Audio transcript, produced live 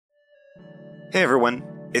Hey everyone,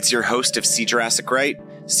 it's your host of See Jurassic Right,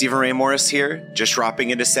 Stephen Ray Morris here, just dropping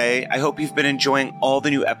in to say I hope you've been enjoying all the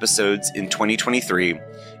new episodes in 2023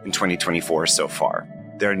 and 2024 so far.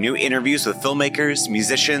 There are new interviews with filmmakers,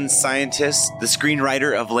 musicians, scientists, the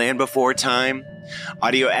screenwriter of Land Before Time,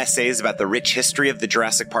 audio essays about the rich history of the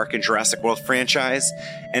Jurassic Park and Jurassic World franchise,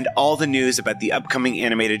 and all the news about the upcoming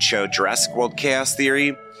animated show Jurassic World Chaos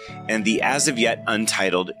Theory and the as-of-yet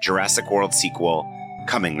untitled Jurassic World sequel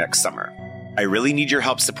coming next summer. I really need your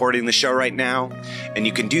help supporting the show right now, and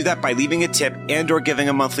you can do that by leaving a tip and or giving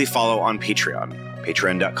a monthly follow on Patreon,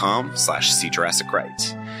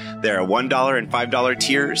 patreon.com/SeeJurassicRight. There are $1 and $5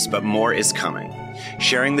 tiers, but more is coming.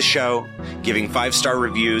 Sharing the show, giving 5-star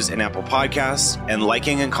reviews in Apple Podcasts, and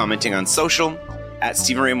liking and commenting on social, at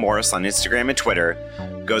Stephen Ray Morris on Instagram and Twitter,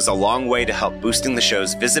 goes a long way to help boosting the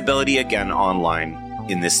show's visibility again online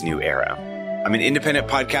in this new era. I'm an independent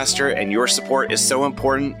podcaster, and your support is so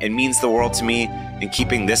important and means the world to me in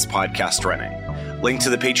keeping this podcast running. Link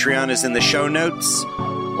to the Patreon is in the show notes.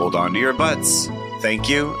 Hold on to your butts. Thank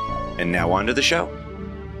you. And now on to the show.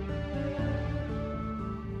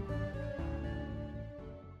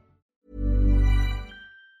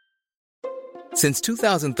 Since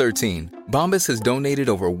 2013, Bombas has donated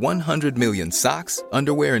over 100 million socks,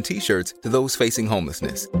 underwear, and T-shirts to those facing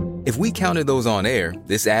homelessness. If we counted those on air,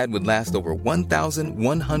 this ad would last over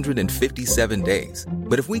 1,157 days.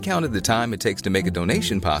 But if we counted the time it takes to make a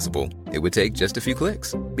donation possible, it would take just a few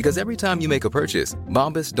clicks. Because every time you make a purchase,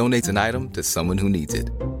 Bombas donates an item to someone who needs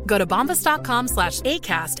it. Go to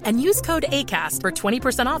bombas.com/ACAST and use code ACAST for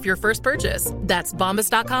 20% off your first purchase. That's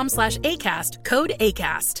bombas.com/ACAST, code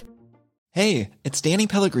ACAST. Hey, it's Danny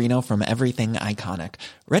Pellegrino from Everything Iconic.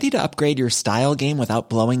 Ready to upgrade your style game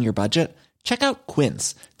without blowing your budget? Check out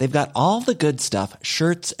Quince. They've got all the good stuff,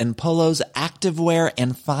 shirts and polos, activewear,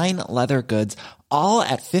 and fine leather goods, all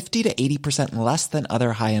at 50 to 80% less than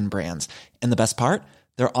other high-end brands. And the best part?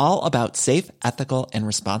 They're all about safe, ethical, and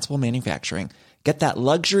responsible manufacturing. Get that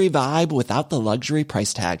luxury vibe without the luxury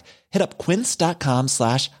price tag. Hit up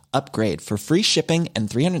quince.com/upgrade for free shipping and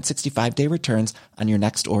 365-day returns on your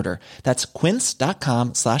next order. That's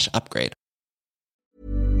quince.com/upgrade.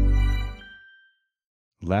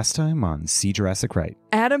 Last time on See Jurassic Right.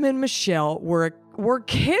 Adam and Michelle were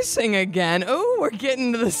kissing again. Oh, we're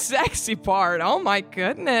getting to the sexy part. Oh my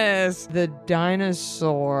goodness. The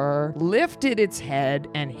dinosaur lifted its head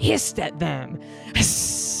and hissed at them.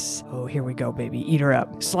 Oh, here we go, baby. Eat her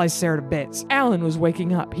up. Slice Sarah to bits. Alan was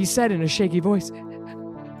waking up. He said in a shaky voice,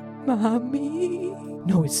 "Mommy."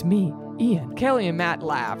 "No, it's me, Ian." Kelly and Matt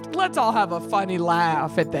laughed. Let's all have a funny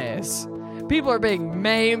laugh at this. People are being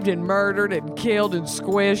maimed and murdered and killed and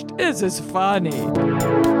squished. This is funny.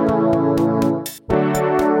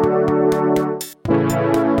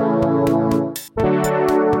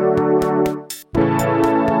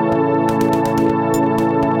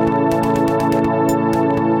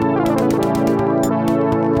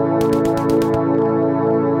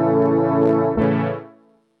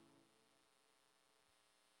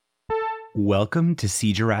 Welcome to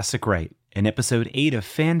See Jurassic Right, in episode 8 of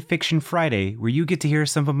Fan Fiction Friday, where you get to hear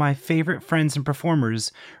some of my favorite friends and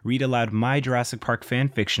performers read aloud my Jurassic Park fan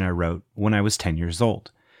fiction I wrote when I was 10 years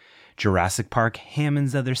old. Jurassic Park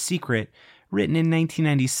Hammond's Other Secret, written in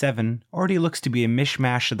 1997, already looks to be a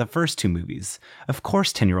mishmash of the first two movies. Of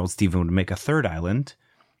course 10-year-old Stephen would make a third island.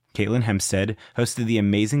 Caitlin Hempstead, host of the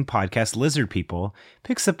amazing podcast Lizard People,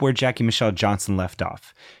 picks up where Jackie Michelle Johnson left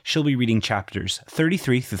off. She'll be reading chapters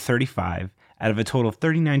 33 through 35 out of a total of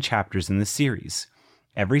 39 chapters in the series.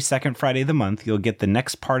 Every second Friday of the month, you'll get the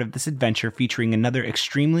next part of this adventure featuring another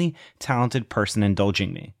extremely talented person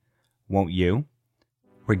indulging me. Won't you?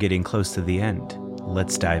 We're getting close to the end.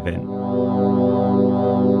 Let's dive in.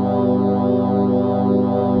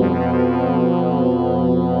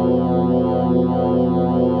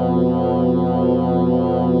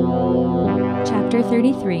 Chapter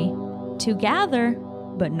 33. To gather,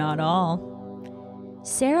 but not all.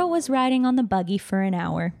 Sarah was riding on the buggy for an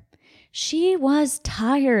hour. She was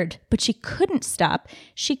tired, but she couldn't stop.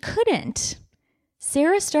 She couldn't.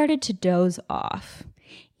 Sarah started to doze off.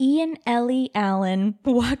 Ian Ellie Allen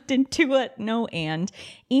walked into a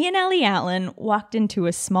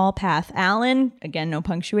small path. Allen, again, no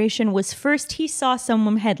punctuation, was first he saw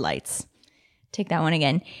someone headlights. Take that one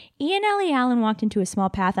again. Ian Ellie Allen walked into a small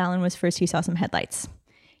path. Allen was first he saw some headlights.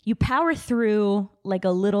 You power through like a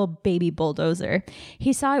little baby bulldozer.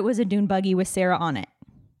 He saw it was a dune buggy with Sarah on it.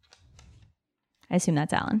 I assume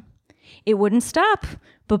that's Alan. It wouldn't stop,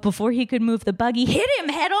 but before he could move the buggy, hit him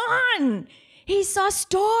head on. He saw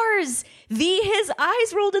stars. His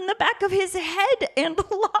eyes rolled in the back of his head and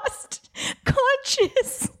lost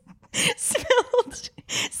conscious. Smell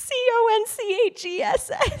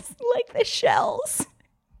BSS, like the shells.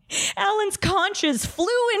 Alan's conscience flew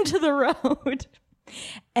into the road.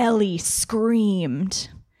 Ellie screamed.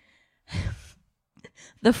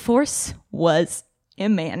 The force was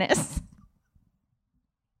immanous.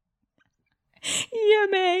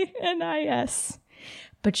 EMANIS.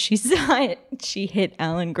 But she saw it. She hit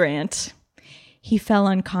Alan Grant. He fell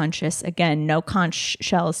unconscious. Again, no conch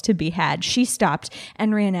shells to be had. She stopped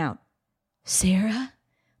and ran out. Sarah?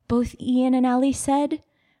 Both Ian and Ellie said.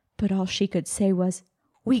 But all she could say was,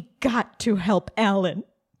 we got to help Alan.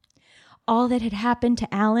 All that had happened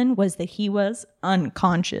to Alan was that he was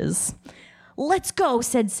unconscious. Let's go,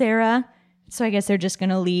 said Sarah. So I guess they're just going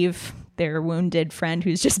to leave their wounded friend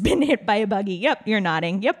who's just been hit by a buggy. Yep, you're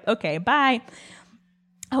nodding. Yep, okay, bye.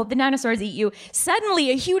 I hope the dinosaurs eat you.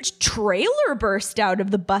 Suddenly, a huge trailer burst out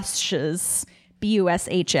of the bushes.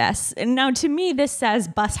 BUSHS. And now to me, this says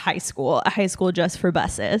bus high school, a high school just for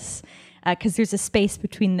buses. Because there's a space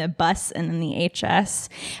between the bus and then the HS.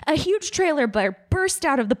 A huge trailer burst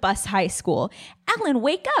out of the bus high school. Alan,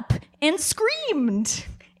 wake up, and screamed.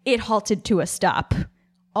 It halted to a stop.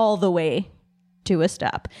 All the way to a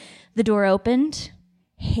stop. The door opened.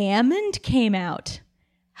 Hammond came out.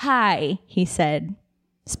 Hi, he said.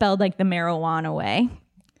 Spelled like the marijuana way.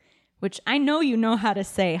 Which I know you know how to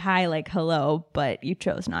say hi like hello, but you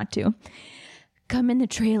chose not to. Come in the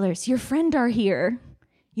trailers. Your friend are here.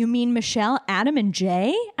 You mean Michelle, Adam, and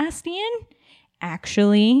Jay? Asked Ian.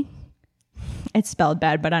 Actually, it's spelled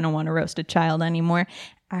bad, but I don't want to roast a child anymore.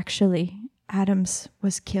 Actually, Adams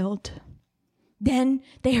was killed. Then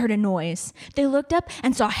they heard a noise. They looked up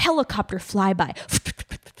and saw a helicopter fly by.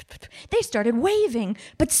 They started waving,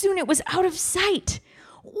 but soon it was out of sight.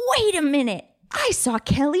 Wait a minute. I saw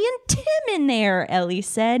Kelly and Tim in there, Ellie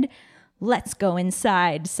said. Let's go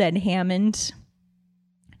inside, said Hammond.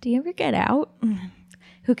 Do you ever get out?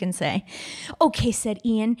 Who can say? Okay, said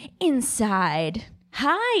Ian. Inside.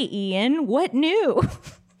 Hi, Ian. What new?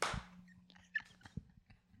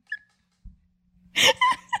 You're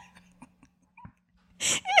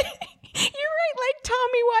right, like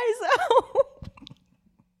Tommy Wiseau.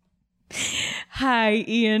 Hi,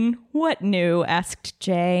 Ian. What new? Asked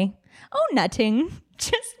Jay. Oh, nothing.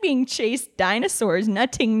 Just being chased dinosaurs.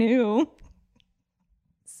 Nothing new.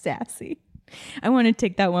 Sassy. I want to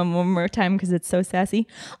take that one more time because it's so sassy.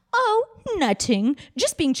 Oh, nothing.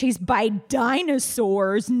 Just being chased by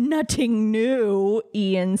dinosaurs. Nothing new,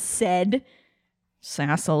 Ian said.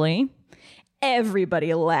 Sassily.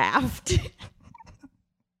 Everybody laughed.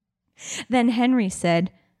 Then Henry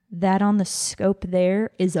said, that on the scope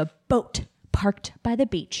there is a boat parked by the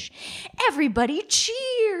beach. Everybody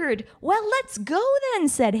cheered. Well, let's go then,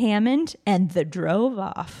 said Hammond, and they drove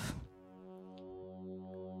off.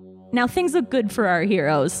 Now, things look good for our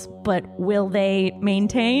heroes, but will they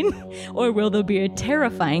maintain? Or will there be a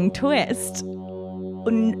terrifying twist?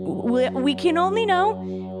 We can only know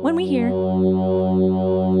when we hear.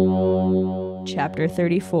 Chapter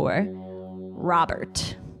 34.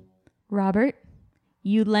 Robert. Robert,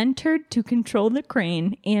 you lent her to control the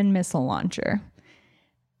crane and missile launcher.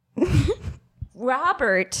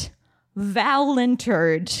 Robert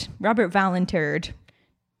volunteered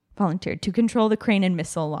to control the crane and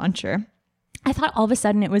missile launcher. I thought all of a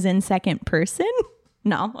sudden it was in second person.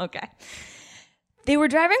 No? Okay. They were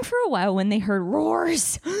driving for a while when they heard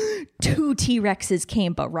roars. 2 T-Rexes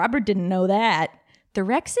came, but Robert didn't know that. The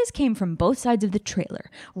Rexes came from both sides of the trailer.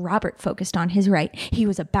 Robert focused on his right. He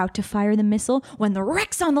was about to fire the missile when the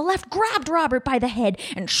Rex on the left grabbed Robert by the head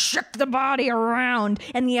and shook the body around,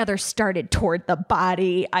 and the other started toward the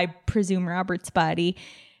body. I presume Robert's body.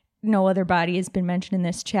 No other body has been mentioned in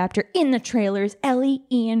this chapter. In the trailers, Ellie,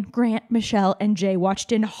 Ian, Grant, Michelle, and Jay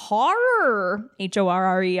watched in horror,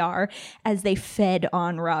 HORRER, as they fed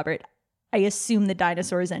on Robert. I assume the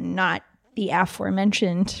dinosaurs and not the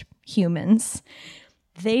aforementioned humans.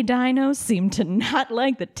 They dinos seemed to not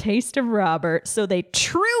like the taste of Robert, so they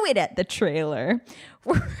threw it at the trailer.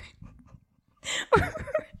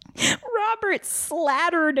 Robert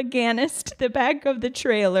slattered against the back of the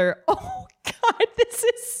trailer. Oh, God, this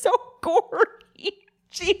is so gory.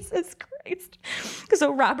 Jesus Christ.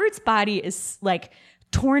 So Robert's body is like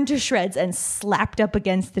torn to shreds and slapped up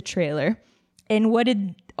against the trailer. And what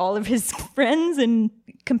did all of his friends and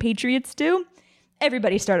compatriots do?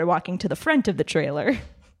 Everybody started walking to the front of the trailer.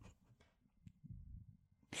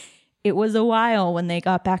 It was a while when they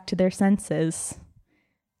got back to their senses.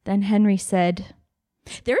 Then Henry said,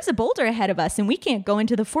 "There is a boulder ahead of us and we can't go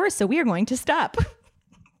into the forest, so we are going to stop."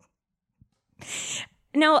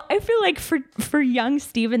 Now, I feel like for young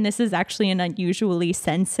Steven, this is actually an unusually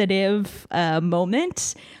sensitive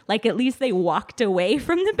moment. Like, at least they walked away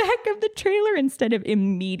from the back of the trailer instead of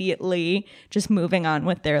immediately just moving on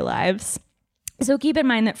with their lives. So keep in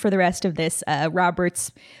mind that for the rest of this,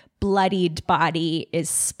 Robert's bloodied body is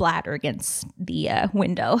splattered against the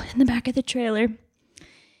window in the back of the trailer.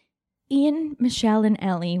 Ian, Michelle, and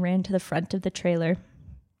Ellie ran to the front of the trailer.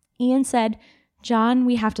 Ian said, "John,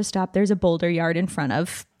 we have to stop. There's a boulder yard in front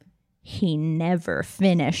of." He never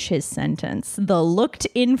finished his sentence. The looked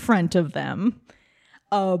in front of them.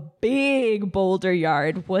 A big boulder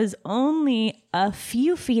yard was only a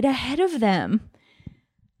few feet ahead of them.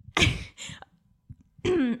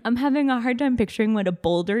 I'm having a hard time picturing what a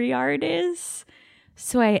boulder yard is.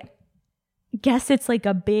 So I guess it's like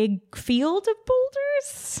a big field of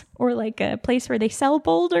boulders or like a place where they sell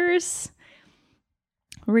boulders.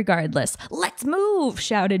 Regardless, "Let's move,"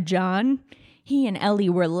 shouted John. He and Ellie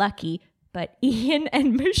were lucky, but Ian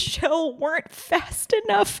and Michelle weren't fast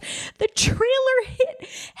enough. The trailer hit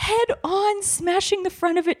head on, smashing the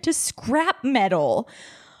front of it to scrap metal.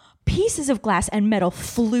 Pieces of glass and metal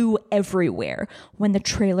flew everywhere. When the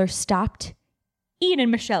trailer stopped, Ian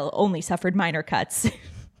and Michelle only suffered minor cuts.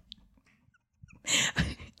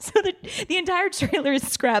 So the entire trailer is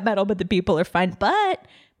scrap metal, but the people are fine. But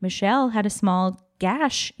Michelle had a small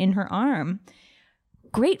gash in her arm.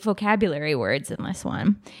 Great vocabulary words in this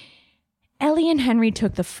one. Ellie and Henry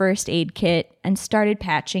took the first aid kit and started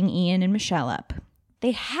patching Ian and Michelle up.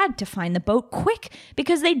 They had to find the boat quick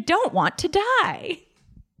because they don't want to die.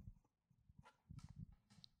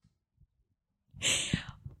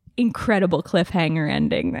 Incredible cliffhanger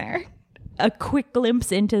ending there. A quick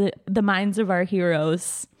glimpse into the minds of our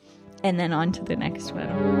heroes, and then on to the next one.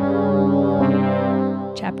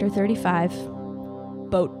 Chapter 35.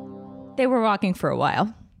 Boat. They were walking for a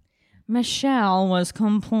while. Michelle was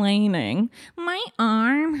complaining. "My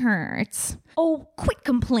arm hurts." "Oh, quit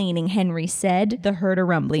complaining," Henry said. They heard a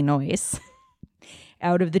rumbling noise.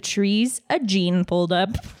 Out of the trees, a Jean pulled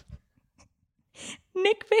up.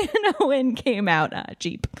 Nick Van Owen came out.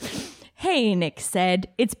 Jeep. "Hey," Nick said.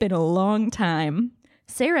 "It's been a long time."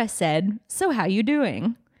 Sarah said, "So how you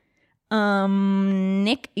doing?"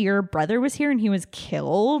 Nick, your brother was here and he was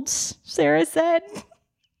killed," Sarah said.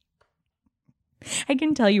 I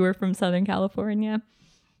can tell you were from Southern California.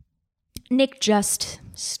 Nick just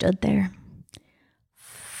stood there.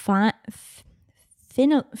 Finally,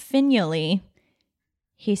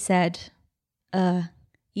 he said,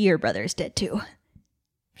 "Your brother's dead too."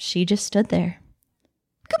 She just stood there.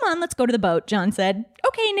 "Come on, let's go to the boat," John said.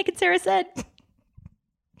 "Okay," Nick and Sarah said.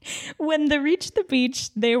 When they reached the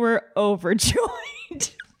beach, they were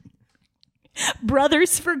overjoyed.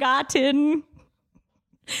 Brothers forgotten.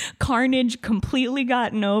 Carnage completely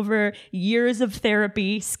gotten over. Years of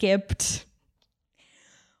therapy skipped.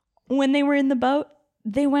 When they were in the boat,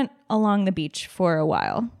 they went along the beach for a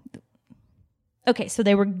while. Okay, so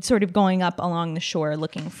they were sort of going up along the shore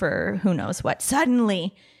looking for who knows what.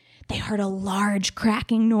 Suddenly, they heard a large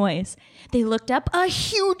cracking noise. They looked up. A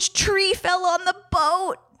huge tree fell on the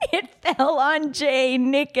boat. It fell on Jay,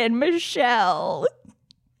 Nick, and Michelle.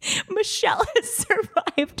 Michelle has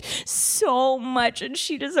survived so much, and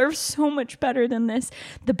she deserves so much better than this.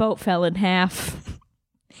 The boat fell in half.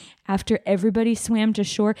 After everybody swam to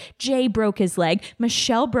shore, Jay broke his leg,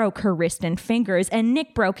 Michelle broke her wrist and fingers, and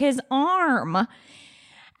Nick broke his arm.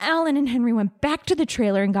 Alan and Henry went back to the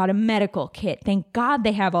trailer and got a medical kit. Thank God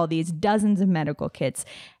they have all these dozens of medical kits.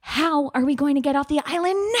 "How are we going to get off the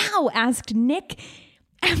island now?" asked Nick.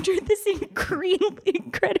 After this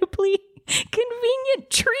incredibly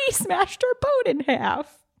convenient tree smashed our boat in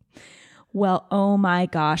half. "Well, oh my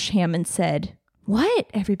gosh," Hammond said.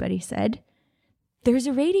 "What?" everybody said. "There's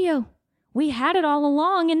a radio. We had it all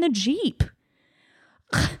along in the Jeep."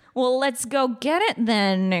 "Well, let's go get it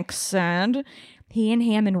then," Nick said. He and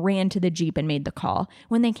Hammond ran to the Jeep and made the call.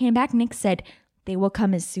 When they came back, Nick said, "They will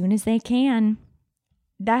come as soon as they can."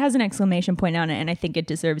 That has an exclamation point on it, and I think it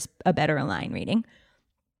deserves a better line reading.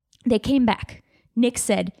 They came back. Nick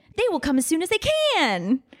said, "They will come as soon as they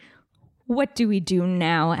can." "What do we do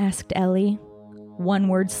now?" asked Ellie. "One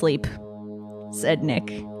word, sleep," said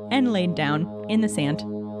Nick, and laid down in the sand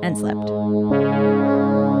and slept.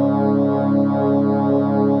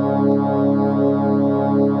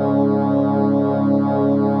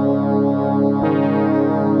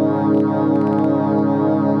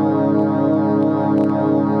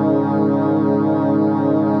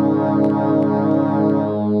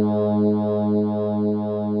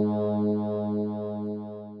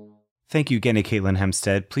 Thank you again to Caitlin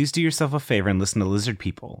Hempstead. Please do yourself a favor and listen to Lizard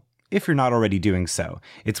People. if you're not already doing so.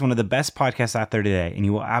 It's one of the best podcasts out there today, and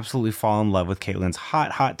you will absolutely fall in love with Caitlin's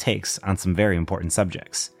hot takes on some very important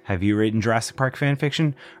subjects. Have you written Jurassic Park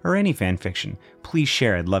fanfiction or any fanfiction? Please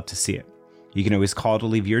share, I'd love to see it. You can always call to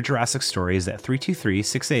leave your Jurassic stories at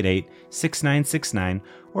 323-688-6969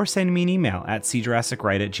 or send me an email at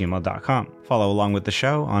cjurassicwrite@gmail.com. Follow along with the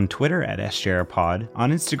show on Twitter at sjrpod,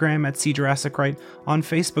 on Instagram at cjurassicwrite, on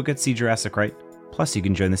Facebook at cjurassicwrite. Plus, you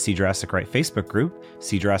can join the See Jurassic Right Facebook group,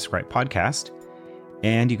 See Jurassic Right Podcast.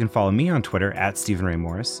 And you can follow me on Twitter at Stephen Ray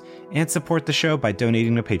Morris and support the show by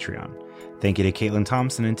donating to Patreon. Thank you to Caitlin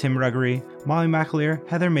Thompson and Tim Ruggery, Molly McAleer,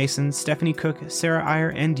 Heather Mason, Stephanie Cook, Sarah Iyer,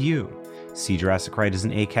 and you. See Jurassic Right is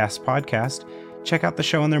an Acast podcast. Check out the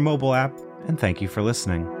show on their mobile app, and thank you for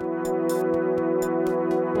listening.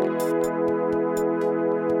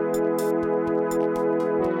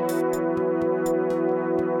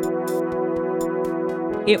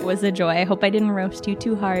 It was a joy. I hope I didn't roast you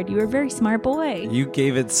too hard. You were a very smart boy. You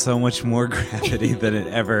gave it so much more gravity than it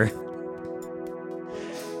ever.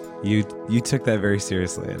 You took that very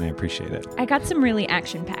seriously, and I appreciate it. I got some really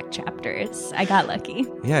action-packed chapters. I got lucky.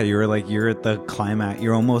 Yeah, you're at the climax.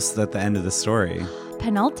 You're almost at the end of the story.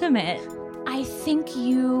 Penultimate. I think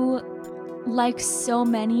you, like so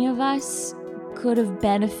many of us, could have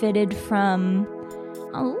benefited from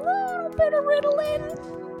a little bit of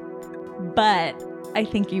Ritalin. But I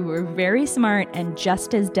think you were very smart and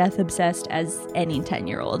just as death-obsessed as any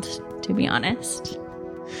 10-year-old, to be honest.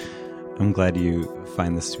 I'm glad you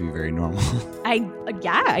find this to be very normal.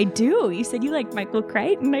 I do. You said you like Michael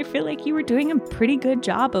Crichton, and I feel like you were doing a pretty good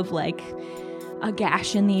job of like a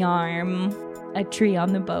gash in the arm, a tree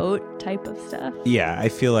on the boat type of stuff. Yeah, I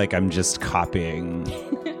feel like I'm just copying.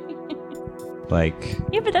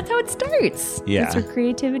 Yeah, but that's how it starts. Yeah. That's where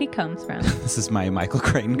creativity comes from. This is my Michael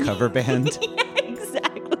Crichton cover band. Yeah,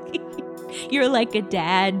 exactly. You're like a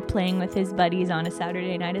dad playing with his buddies on a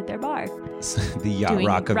Saturday night at their bar. The yacht doing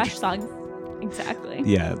rock of Rush songs. Exactly.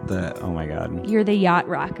 Yeah, oh my God. You're the yacht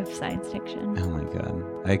rock of science fiction. Oh my God.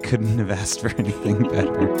 I couldn't have asked for anything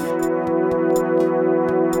better.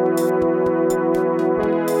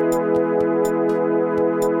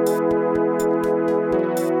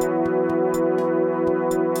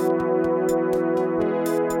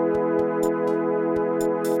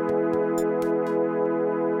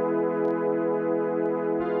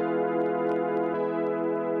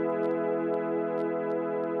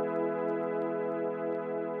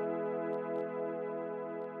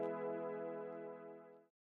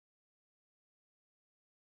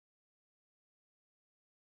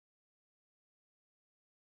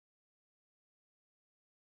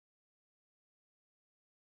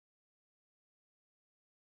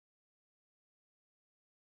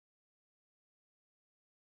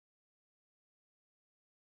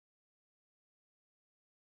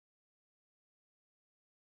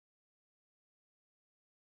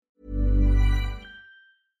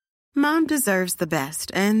 Mom deserves the best,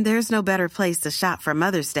 and there's no better place to shop for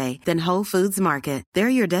Mother's Day than Whole Foods Market. They're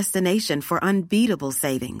your destination for unbeatable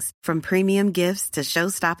savings, from premium gifts to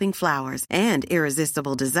show-stopping flowers and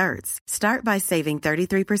irresistible desserts. Start by saving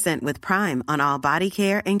 33% with Prime on all body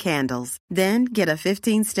care and candles. Then get a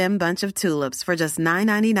 15-stem bunch of tulips for just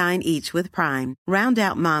 $9.99 each with Prime. Round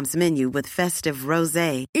out Mom's menu with festive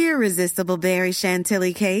rosé, irresistible berry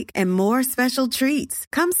chantilly cake, and more special treats.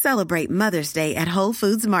 Come celebrate Mother's Day at Whole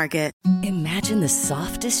Foods Market. Imagine the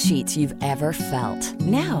softest sheets you've ever felt.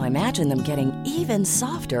 Now imagine them getting even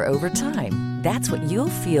softer over time. That's what you'll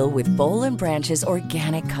feel with Boll & Branch's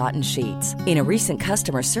organic cotton sheets. In a recent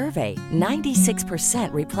customer survey,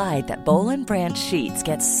 96% replied that Boll & Branch sheets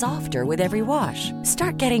get softer with every wash.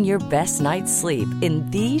 Start getting your best night's sleep in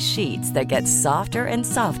these sheets that get softer and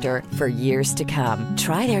softer for years to come.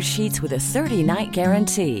 Try their sheets with a 30-night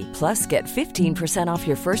guarantee. Plus, get 15% off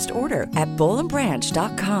your first order at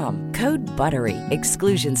bollandbranch.com. Code BUTTERY.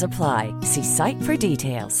 Exclusions apply. See site for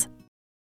details.